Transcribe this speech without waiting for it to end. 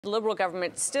The Liberal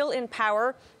government still in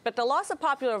power, but the loss of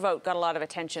popular vote got a lot of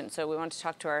attention. So we want to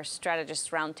talk to our strategists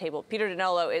roundtable. Peter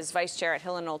Donolo is vice chair at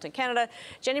Hill+Knowlton Canada.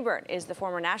 Jenni Byrne is the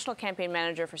former national campaign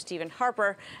manager for Stephen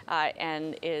Harper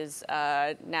and is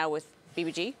now with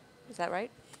BBG. Is that right?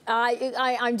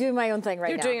 I'm doing my own thing right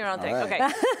now. You're doing your own thing.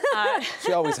 Right. Okay.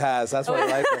 She always has. That's why I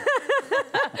like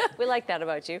her. We like that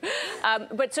about you.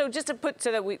 But so just to put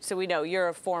so we know, you're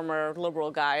a former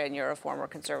Liberal guy and you're a former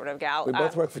Conservative gal. We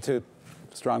both work for two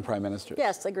strong prime ministers.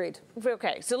 Yes, agreed.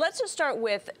 Okay, so let's just start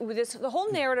with this, the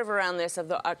whole narrative around this of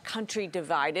a country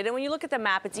divided. And when you look at the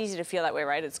map, it's easy to feel that way,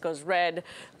 right? It goes red,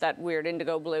 that weird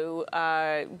indigo blue,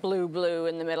 blue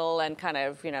in the middle, and kind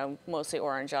of, you know, mostly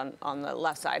orange on the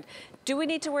left side. Do we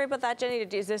need to worry about that, Jenny?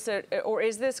 Is this or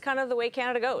is this kind of the way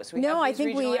Canada goes? No, I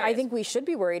think we should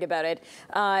be worried about it.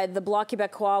 The Bloc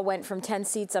Québécois went from 10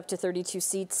 seats up to 32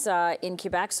 seats in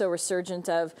Quebec, so resurgent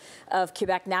of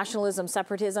Quebec nationalism,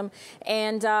 separatism.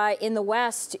 And in the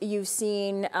West, you've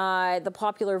seen the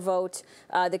popular vote.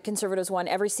 The Conservatives won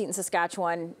every seat in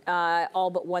Saskatchewan, all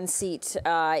but one seat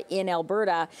in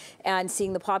Alberta. And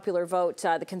seeing the popular vote,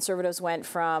 the Conservatives went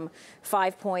from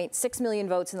 5.6 million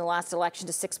votes in the last election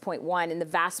to 6.1, and the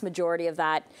vast majority of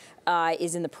that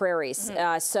is in the prairies.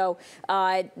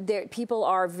 Mm-hmm. People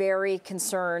are very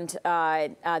concerned.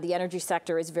 The energy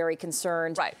sector is very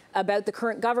concerned about the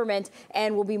current government,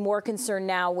 and will be more concerned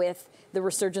now with the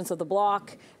resurgence of the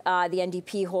Bloc, the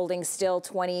NDP holding still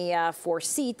 24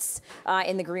 seats,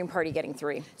 and the Green Party getting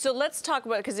 3. So let's talk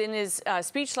about, because in his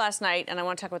speech last night, and I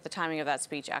want to talk about the timing of that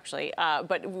speech, actually,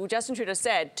 but Justin Trudeau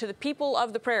said, to the people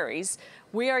of the prairies,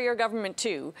 we are your government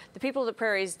too. The people of the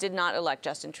prairies did not elect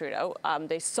Justin Trudeau.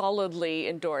 They solidly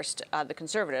endorsed the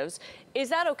Conservatives. Is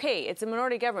that okay? It's a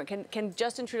minority government. Can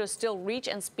Justin Trudeau still reach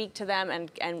and speak to them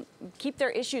and keep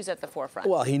their issues at the forefront?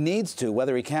 Well, he needs to.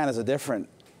 Whether he can is a different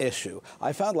issue.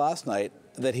 I found last night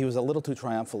that he was a little too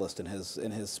triumphalist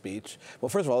in his speech. Well,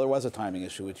 first of all, there was a timing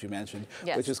issue, which you mentioned,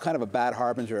 which is kind of a bad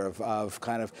harbinger of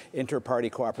kind of inter-party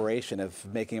cooperation, of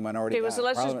making a minority. Okay, well, so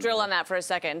let's just drill on that for a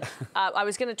second. I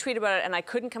was going to tweet about it, and I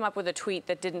couldn't come up with a tweet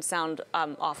that didn't sound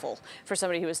awful for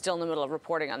somebody who was still in the middle of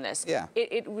reporting on this. Yeah.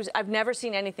 It was. I've never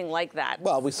seen anything like that.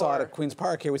 Well, we saw it at Queen's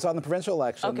Park here. We saw it in the provincial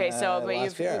election. Okay, so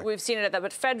last year. We've seen it at that,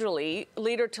 but federally,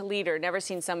 leader to leader, never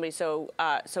seen somebody so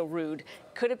rude.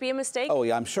 Could it be a mistake? Oh,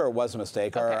 yeah, I'm sure it was a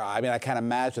mistake. Okay. Or, I mean, I can't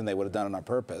imagine they would have done it on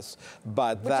purpose.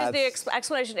 But which is the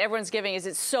explanation everyone's giving, is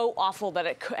it's so awful that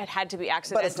it had to be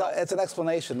accidental. But it's an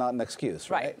explanation, not an excuse,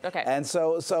 right? Okay. And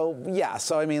so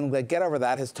I mean, get over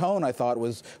that. His tone, I thought,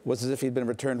 was as if he'd been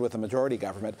returned with a majority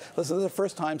government. Listen, this is the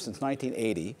first time since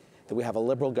 1980 that we have a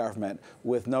Liberal government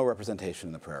with no representation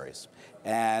in the prairies.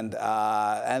 And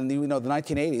you know, the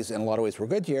 1980s, in a lot of ways, were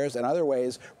good years, and other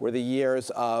ways were the years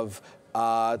of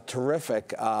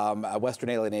terrific Western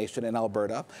alienation in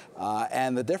Alberta.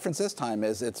 And the difference this time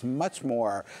is it's much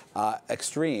more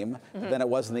extreme than it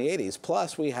was in the 80s.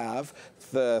 Plus, we have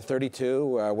the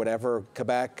 32, whatever,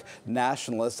 Quebec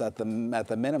nationalists at the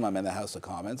minimum in the House of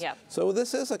Commons. Yep. So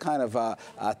this is a kind of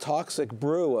a toxic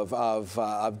brew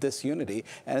of disunity,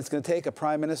 and it's going to take a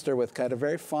prime minister with kind of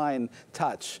very fine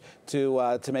touch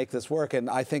to make this work. And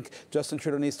I think Justin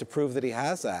Trudeau needs to prove that he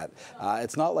has that.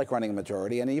 It's not like running a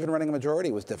majority, and even running a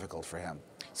majority was difficult for him.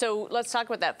 So let's talk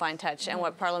about that fine touch and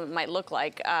what Parliament might look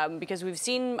like, because we've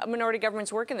seen minority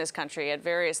governments work in this country at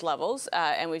various levels,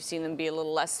 and we've seen them be a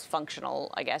little less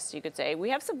functional, I guess you could say. We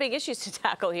have some big issues to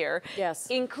tackle here,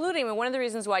 including, and one of the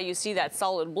reasons why you see that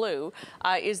solid blue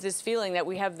is this feeling that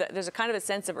we have, there's a kind of a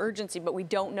sense of urgency, but we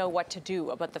don't know what to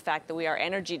do about the fact that we are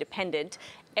energy dependent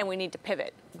and we need to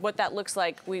pivot. What that looks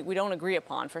like, we don't agree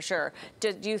upon, for sure.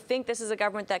 Do you think this is a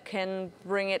government that can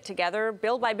bring it together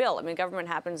bill by bill? I mean, government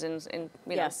happens in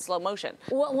you know, slow motion.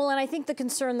 Well, and I think the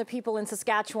concern the people in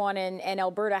Saskatchewan and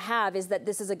Alberta have is that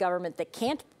this is a government that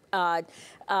can't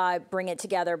bring it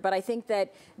together. But I think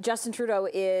that Justin Trudeau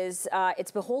is,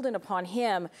 it's beholden upon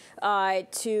him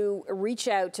to reach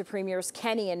out to Premiers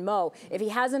Kenney and Moe. If he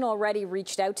hasn't already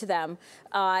reached out to them,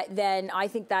 then I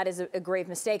think that is a grave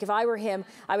mistake. If I were him,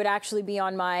 I would actually be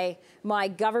on my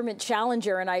government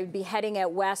challenger, and I would be heading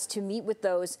out west to meet with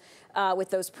those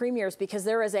premiers, because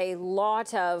there is a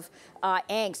lot of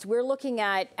angst. We're looking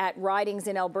at ridings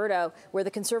in Alberta where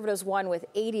the Conservatives won with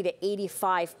 80 to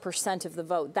 85% of the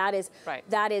vote.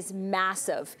 That is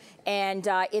massive, and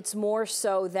it's more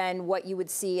so than what you would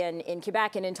see in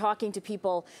Quebec. And in talking to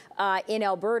people in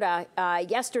Alberta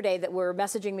yesterday that were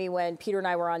messaging me when Peter and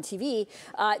I were on TV,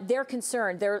 they're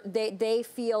concerned. They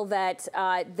feel that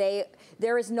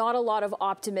there is not a lot of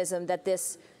optimism that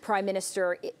this Prime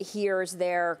Minister hears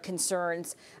their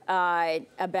concerns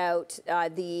about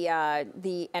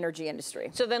the energy industry.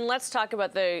 So then let's talk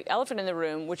about the elephant in the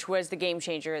room, which was the game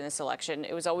changer in this election.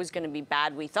 It was always going to be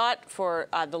bad, we thought, for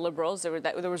the Liberals.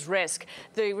 There was risk.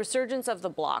 The resurgence of the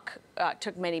Bloc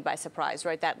took many by surprise,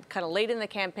 right? That kind of late in the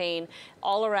campaign,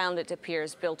 all around it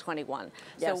appears Bill 21.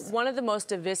 Yes. So one of the most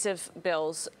divisive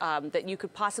bills that you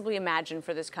could possibly imagine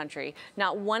for this country.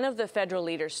 Not one of the federal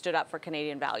leaders stood up for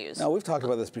Canadian values. No, we've talked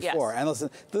about this before. Yes. And listen,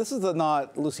 this is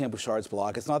not Lucien Bouchard's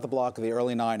Bloc. It's not the Bloc of the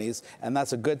early 90s, and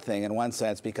that's a good thing in one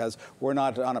sense because we're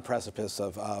not on a precipice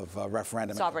of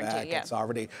referendum sovereignty, in Quebec yeah. and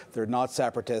sovereignty. They're not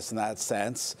separatists in that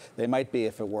sense. They might be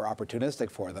if it were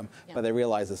opportunistic for them, but they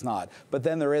realize it's not. But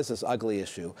then there is this ugly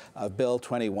issue of Bill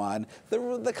 21,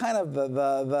 the kind of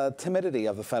the timidity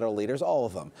of the federal leaders, all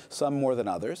of them, some more than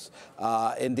others,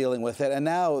 in dealing with it. And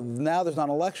now there's not an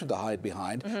election to hide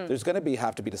behind. There's going to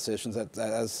have to be decisions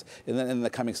as in the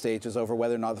coming stages over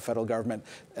whether or not the federal government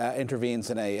intervenes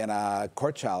in a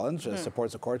court challenge,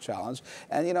 supports a court challenge.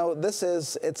 And you know,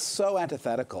 it's so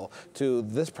antithetical to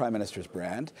this Prime Minister's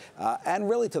brand and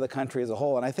really to the country as a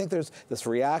whole. And I think there's this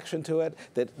reaction to it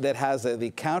that has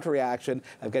the counter-reaction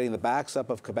of getting the backs up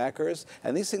of Quebecers.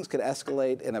 And these things could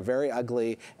escalate in a very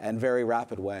ugly and very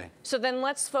rapid way. So then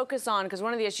let's focus on, because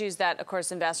one of the issues that, of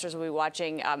course, investors will be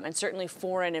watching, and certainly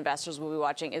foreign investors will be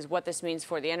watching, is what this means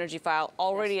for the energy file.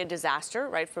 Already a disaster,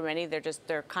 right? For many,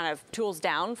 they're kind of tools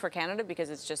down for Canada because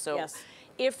it's just so. Yes.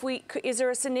 Is there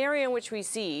a scenario in which we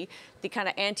see the kind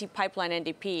of anti-pipeline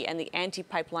NDP and the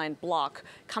anti-pipeline Bloc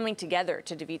coming together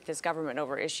to defeat this government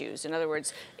over issues? In other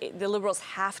words, the Liberals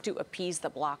have to appease the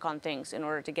Bloc on things in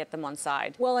order to get them on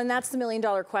side. Well, and that's the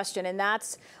million-dollar question, and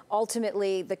that's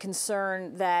ultimately the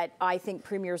concern that I think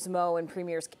Premiers Moe and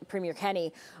Premier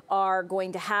Kenney are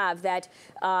going to have, that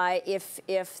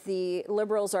if the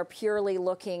Liberals are purely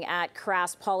looking at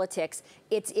crass politics,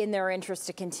 it's in their interest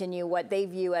to continue what they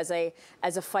view as a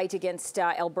fight against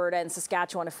Alberta and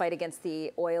Saskatchewan, a fight against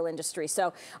the oil industry.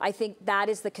 So I think that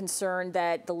is the concern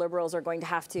that the Liberals are going to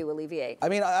have to alleviate. I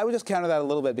mean, I would just counter that a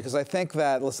little bit because I think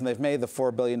that, listen, they've made the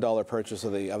 $4 billion purchase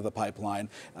of the pipeline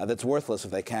that's worthless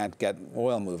if they can't get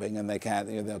oil moving and they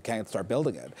can't start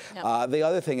building it. Yep. The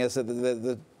other thing is that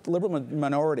the Liberal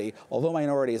minority, although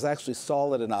minority, is actually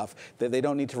solid enough that they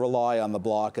don't need to rely on the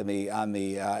Bloc and the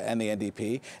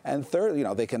NDP. And third, you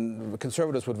know,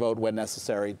 Conservatives would vote when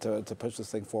necessary to push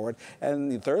this thing forward.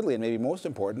 And thirdly, and maybe most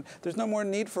important, there's no more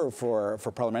need for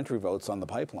parliamentary votes on the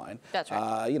pipeline. That's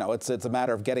right. You know, it's a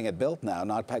matter of getting it built now,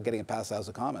 not getting it past the House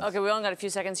of Commons. Okay, we only got a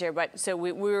few seconds here, but so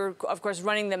we're of course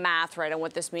running the math right on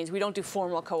what this means. We don't do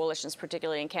formal coalitions,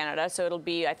 particularly in Canada, so it'll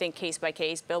be, I think, case by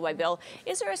case, bill by bill.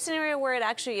 Is there a scenario where it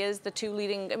actually is the two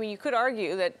leading? I mean, you could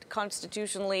argue that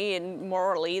constitutionally and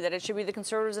morally that it should be the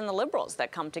Conservatives and the Liberals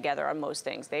that come together on most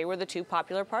things. They were the two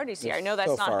popular parties here. I know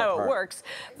that's not how it works,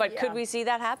 but could we see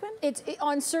that happen? It's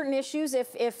on certain issues.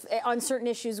 If on certain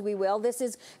issues we will. This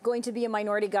is going to be a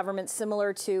minority government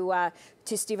similar to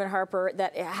Stephen Harper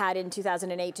that it had in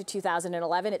 2008 to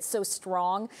 2011. It's so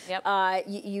strong. Yep.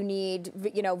 You need,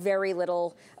 you know, very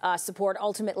little support.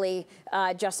 Ultimately,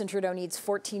 Justin Trudeau needs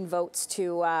 14 votes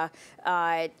to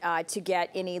get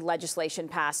any legislation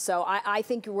passed. So I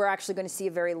think we're actually going to see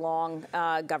a very long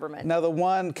government. Now, the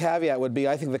one caveat would be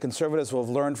I think the Conservatives will have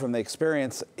learned from the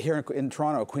experience here in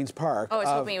Toronto, Queen's Park. Oh, I was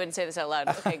hoping you wouldn't say this out loud.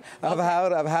 Okay. of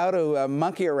how to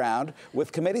monkey around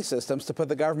with committee systems to put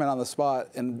the government on the spot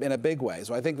in a big way.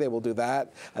 So I think they will do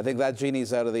that. I think that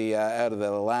genie's out of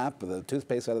the lamp, the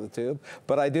toothpaste out of the tube.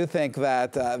 But I do think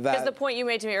that because the point you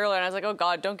made to me earlier, and I was like, oh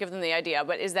God, don't give them the idea.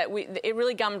 But is that it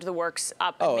really gummed the works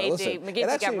up and made the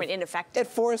McGuinty government ineffective? It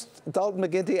forced Dalton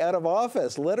McGuinty out of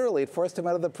office. Literally, it forced him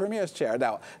out of the premier's chair.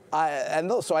 Now,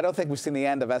 so I don't think we've seen the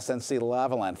end of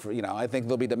SNC-Lavalin. You know, I think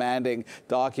they'll be demanding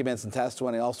documents and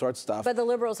testimony, all sorts of stuff. But the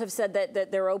Liberals have said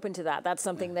that they're open to that. That's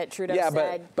something that Trudeau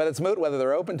said. But it's moot whether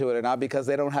they're open to it or not because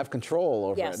they don't have control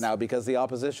over it now because the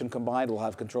opposition combined will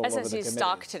have control over the committee. SNC's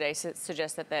stock today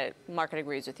suggests that the market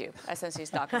agrees with you. SNC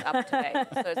stock is up today,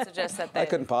 so it suggests that I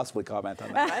couldn't possibly comment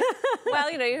on that.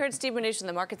 Well, you know, you heard Steve Mnuchin,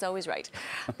 the market's always right.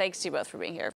 Thanks to you both for being here.